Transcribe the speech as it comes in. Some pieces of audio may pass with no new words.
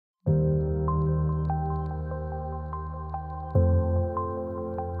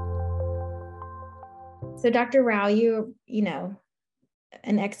So Dr. Rao, you know,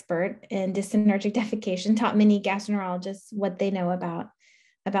 an expert in dyssynergic defecation, taught many gastroenterologists what they know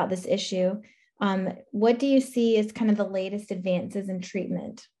about this issue. What do you see as kind of the latest advances in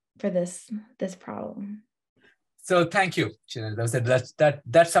treatment for this problem? So thank you, Jeanetta.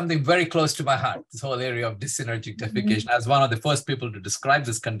 That's something very close to my heart, this whole area of dyssynergic defecation. I was one of the first people to describe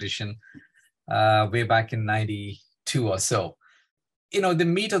this condition way back in 92 or so. You know, the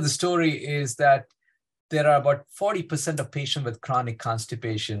meat of the story is that there are about 40% of patients with chronic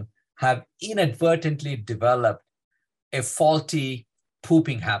constipation have inadvertently developed a faulty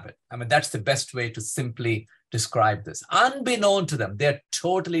pooping habit. I mean, that's the best way to simply describe this. Unbeknown to them, they're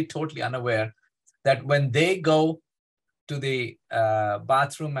totally unaware that when they go to the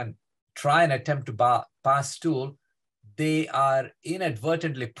bathroom and try and attempt to pass stool, they are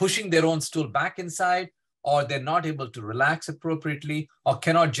inadvertently pushing their own stool back inside, or they're not able to relax appropriately, or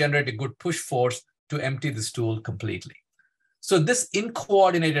cannot generate a good push force to empty the stool completely. So this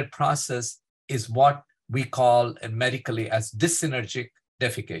incoordinated process is what we call medically as dyssynergic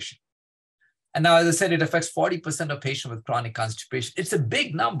defecation. And now, as I said, it affects 40% of patients with chronic constipation. It's a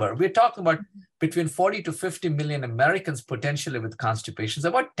big number. We're talking about between 40 to 50 million Americans potentially with constipation. So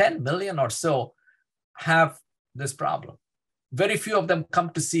about 10 million or so have this problem. Very few of them come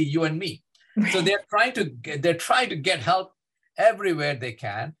to see you and me. So they're trying to get help everywhere they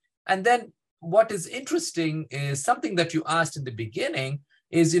can. And then what is interesting is something that you asked in the beginning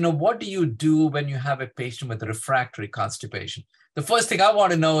is, you know, what do you do when you have a patient with refractory constipation? The first thing I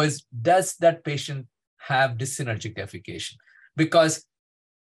want to know is, does that patient have dyssynergic defecation? Because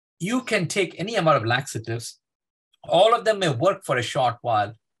you can take any amount of laxatives. All of them may work for a short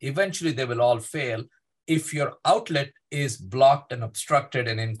while. Eventually, they will all fail if your outlet is blocked and obstructed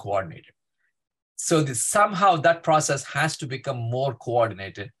and incoordinated. So somehow that process has to become more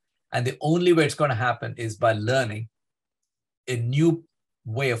coordinated. And the only way it's going to happen is by learning a new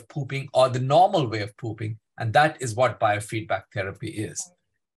way of pooping, or the normal way of pooping. And that is what biofeedback therapy is.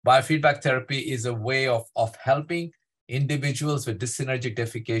 Biofeedback therapy is a way of helping individuals with dyssynergic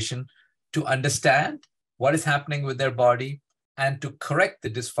defecation to understand what is happening with their body and to correct the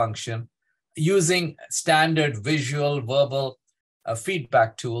dysfunction using standard visual, verbal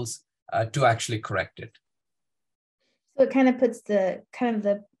feedback tools to actually correct it. So it kind of puts the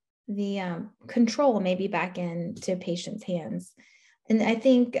control maybe back into patients' hands. And I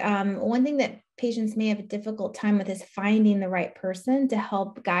think one thing that patients may have a difficult time with is finding the right person to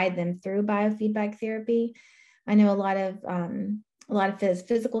help guide them through biofeedback therapy. I know a lot of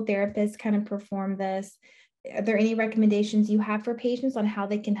physical therapists kind of perform this. Are there any recommendations you have for patients on how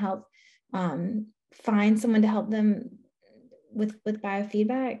they can help find someone to help them with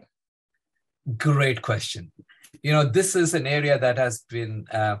biofeedback? Great question. You know, this is an area that has been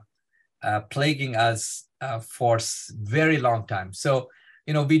plaguing us for a very long time. So,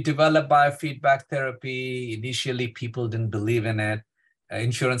 you know, we developed biofeedback therapy. Initially, people didn't believe in it.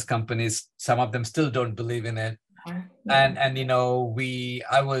 Insurance companies, some of them still don't believe in it. Yeah. And you know,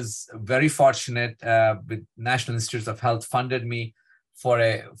 I was very fortunate with National Institutes of Health funded me for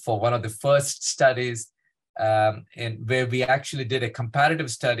one of the first studies where we actually did a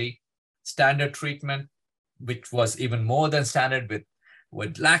comparative study, standard treatment, which was even more than standard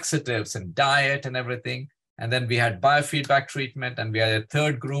with laxatives and diet and everything. And then we had biofeedback treatment, and we had a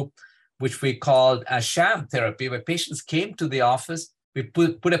third group, which we called a sham therapy, where patients came to the office. We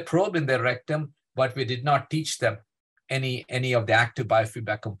put a probe in their rectum, but we did not teach them any of the active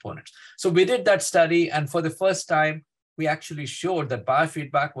biofeedback components. So we did that study, and for the first time, we actually showed that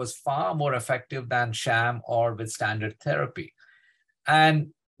biofeedback was far more effective than sham or with standard therapy.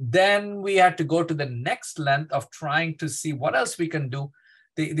 And then we had to go to the next length of trying to see what else we can do.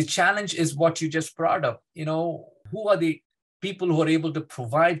 The challenge is what you just brought up. You know, who are the people who are able to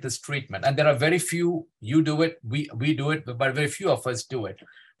provide this treatment? And there are very few. You do it, we do it, but very few of us do it.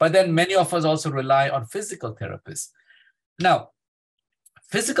 But then many of us also rely on physical therapists. Now,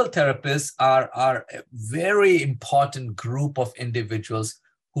 physical therapists are a very important group of individuals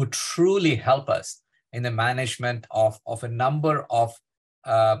who truly help us in the management of a number of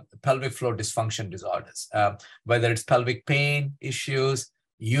pelvic floor dysfunction disorders, whether it's pelvic pain issues,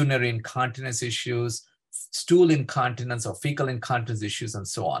 urinary incontinence issues, stool incontinence or fecal incontinence issues, and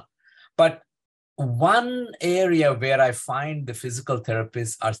so on. But one area where I find the physical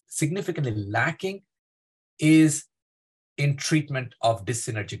therapists are significantly lacking is in treatment of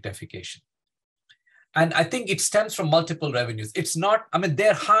dyssynergic defecation. And I think it stems from multiple revenues. It's not, I mean,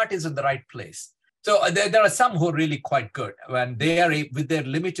 their heart is in the right place. So there are some who are really quite good. When they are, with their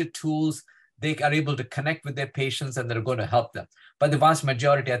limited tools, they are able to connect with their patients and they're going to help them. But the vast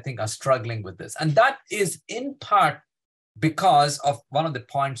majority, I think, are struggling with this. And that is in part because of one of the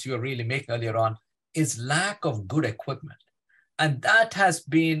points you were really making earlier on, is lack of good equipment. And that has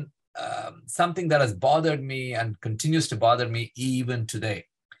been something that has bothered me and continues to bother me even today.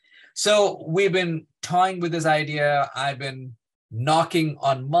 So we've been toying with this idea. I've been knocking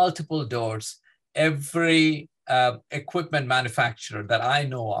on multiple doors. Every equipment manufacturer that I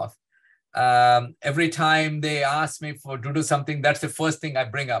know of, every time they ask me to do something, that's the first thing I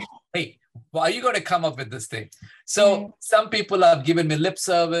bring up. Hey, well, are you going to come up with this thing? So some people have given me lip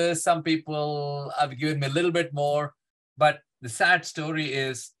service. Some people have given me a little bit more. But the sad story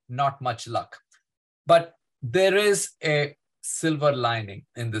is not much luck. But there is a silver lining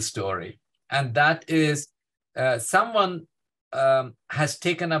in the story. And that is someone has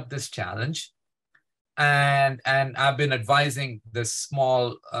taken up this challenge. And I've been advising this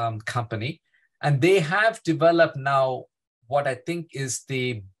small company. And they have developed now what I think is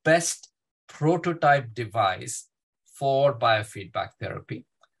the best prototype device for biofeedback therapy.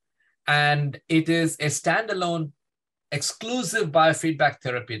 And it is a standalone exclusive biofeedback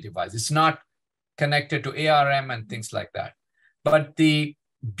therapy device. It's not connected to ARM and things like that. But the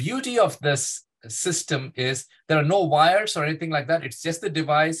beauty of this system is there are no wires or anything like that. It's just the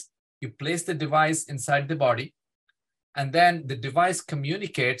device. You place the device inside the body, and then the device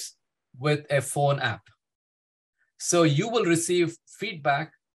communicates with a phone app. So you will receive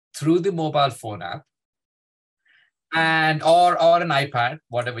feedback through the mobile phone app and or an iPad,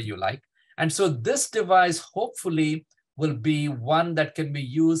 whatever you like. And so this device hopefully will be one that can be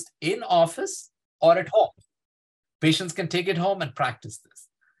used in office or at home. Patients can take it home and practice this.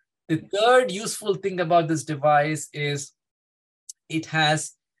 The third useful thing about this device is it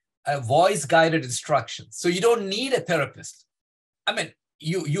has a voice-guided instructions. So you don't need a therapist. I mean,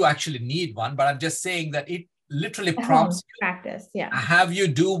 you actually need one, but I'm just saying that it literally prompts you. Practice, yeah. Have you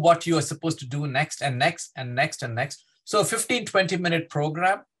do what you are supposed to do next and next and next and next. So a 15, 20-minute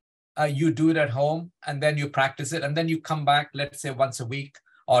program, you do it at home, and then you practice it, and then you come back, let's say once a week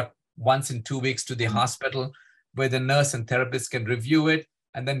or once in 2 weeks to the hospital where the nurse and therapist can review it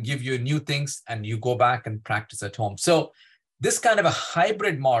and then give you new things, and you go back and practice at home. So this kind of a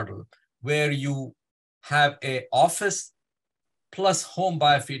hybrid model where you have an office plus home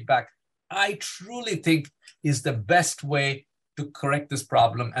biofeedback, I truly think is the best way to correct this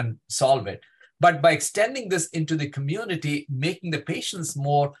problem and solve it. But by extending this into the community, making the patients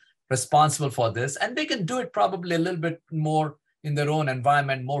more responsible for this, and they can do it probably a little bit more in their own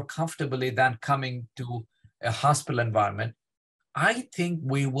environment, more comfortably than coming to a hospital environment, I think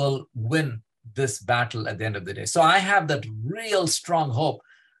we will win this battle at the end of the day. So I have that real strong hope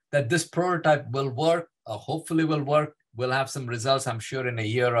that this prototype will work, hopefully will work. We'll have some results, I'm sure, in a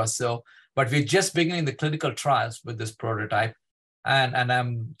year or so. But we're just beginning the clinical trials with this prototype. And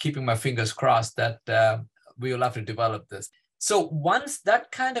I'm keeping my fingers crossed that we will have to develop this. So once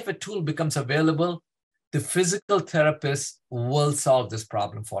that kind of a tool becomes available, the physical therapist will solve this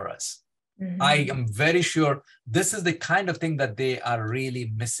problem for us. Mm-hmm. I am very sure this is the kind of thing that they are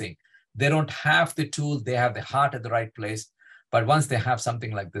really missing. They don't have the tool, they have the heart at the right place. But once they have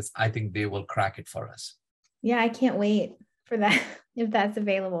something like this, I think they will crack it for us. Yeah, I can't wait for that if that's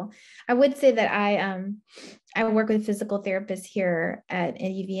available. I would say that I work with physical therapists here at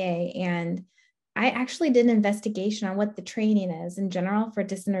UVA, and I actually did an investigation on what the training is in general for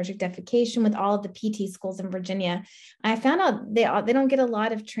dyssynergic defecation with all of the PT schools in Virginia. I found out they don't get a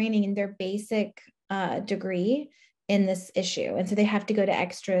lot of training in their basic degree in this issue. And so they have to go to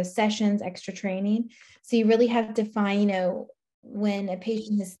extra sessions, extra training. So you really have to find, when a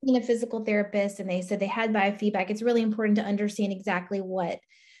patient has seen a physical therapist and they said they had biofeedback, it's really important to understand exactly what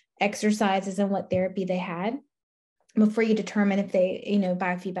exercises and what therapy they had before you determine if they,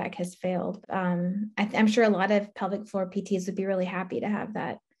 biofeedback has failed. I'm sure a lot of pelvic floor PTs would be really happy to have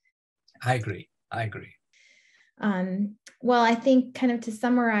that. I agree. Well, I think kind of to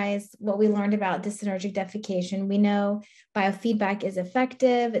summarize what we learned about dyssynergic defecation, we know biofeedback is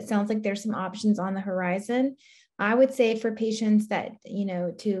effective. It sounds like there's some options on the horizon. I would say for patients that,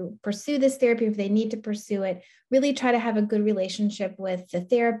 to pursue this therapy, if they need to pursue it, really try to have a good relationship with the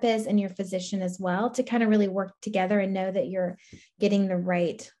therapist and your physician as well, to kind of really work together and know that you're getting the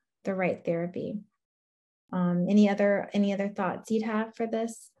right therapy. Any other thoughts you'd have for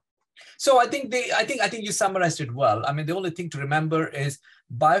this? So I think you summarized it well. I mean, the only thing to remember is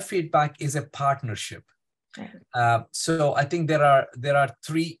biofeedback is a partnership. Right. So I think there are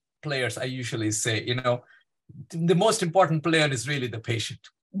three players. I usually say, the most important player is really the patient.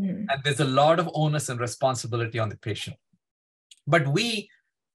 Mm-hmm. And there's a lot of onus and responsibility on the patient. But we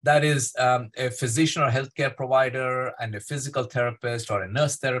that is a physician or healthcare provider and a physical therapist or a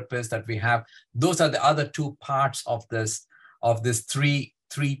nurse therapist that we have. Those are the other two parts of this three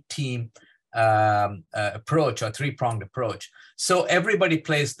team approach, or three-pronged approach. So everybody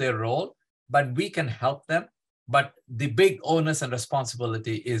plays their role, but we can help them. But the big onus and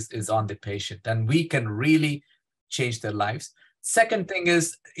responsibility is on the patient, and we can really change their lives. Second thing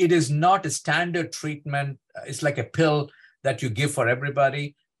is, it is not a standard treatment. It's like a pill that you give for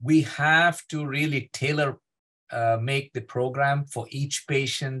everybody. We have to really tailor make the program for each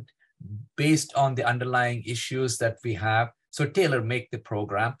patient based on the underlying issues that we have. So tailor make the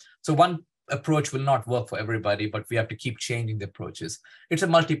program. So one approach will not work for everybody, but we have to keep changing the approaches. It's a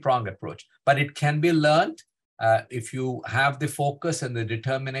multi-pronged approach, but it can be learned if you have the focus and the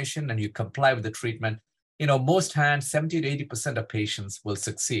determination and you comply with the treatment. You know, most hands, 70 to 80% of patients will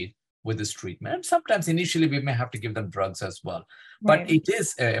succeed with this treatment. And sometimes initially we may have to give them drugs as well, but it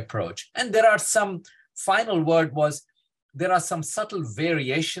is an approach. And there are some, final word was, there are some subtle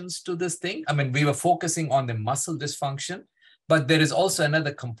variations to this thing. I mean, we were focusing on the muscle dysfunction, but there is also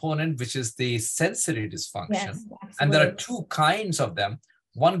another component, which is the sensory dysfunction. Yes, and there are two kinds of them.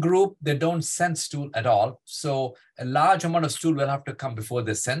 One group, they don't sense stool at all. So a large amount of stool will have to come before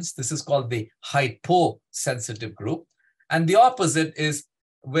they sense. This is called the hyposensitive group. And the opposite is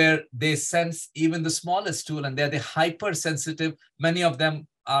where they sense even the smallest stool, and they're the hypersensitive. Many of them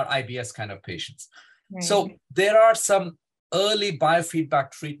are IBS kind of patients. Right. So there are some early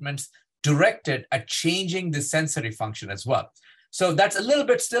biofeedback treatments directed at changing the sensory function as well. So that's a little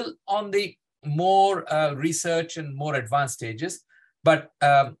bit still on the more research and more advanced stages. But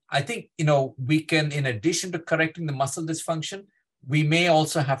I think, you know, we can, in addition to correcting the muscle dysfunction, we may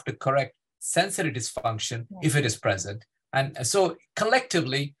also have to correct sensory dysfunction if it is present. And so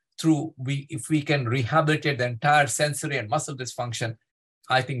collectively, if we can rehabilitate the entire sensory and muscle dysfunction,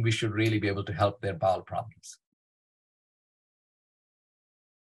 I think we should really be able to help their bowel problems.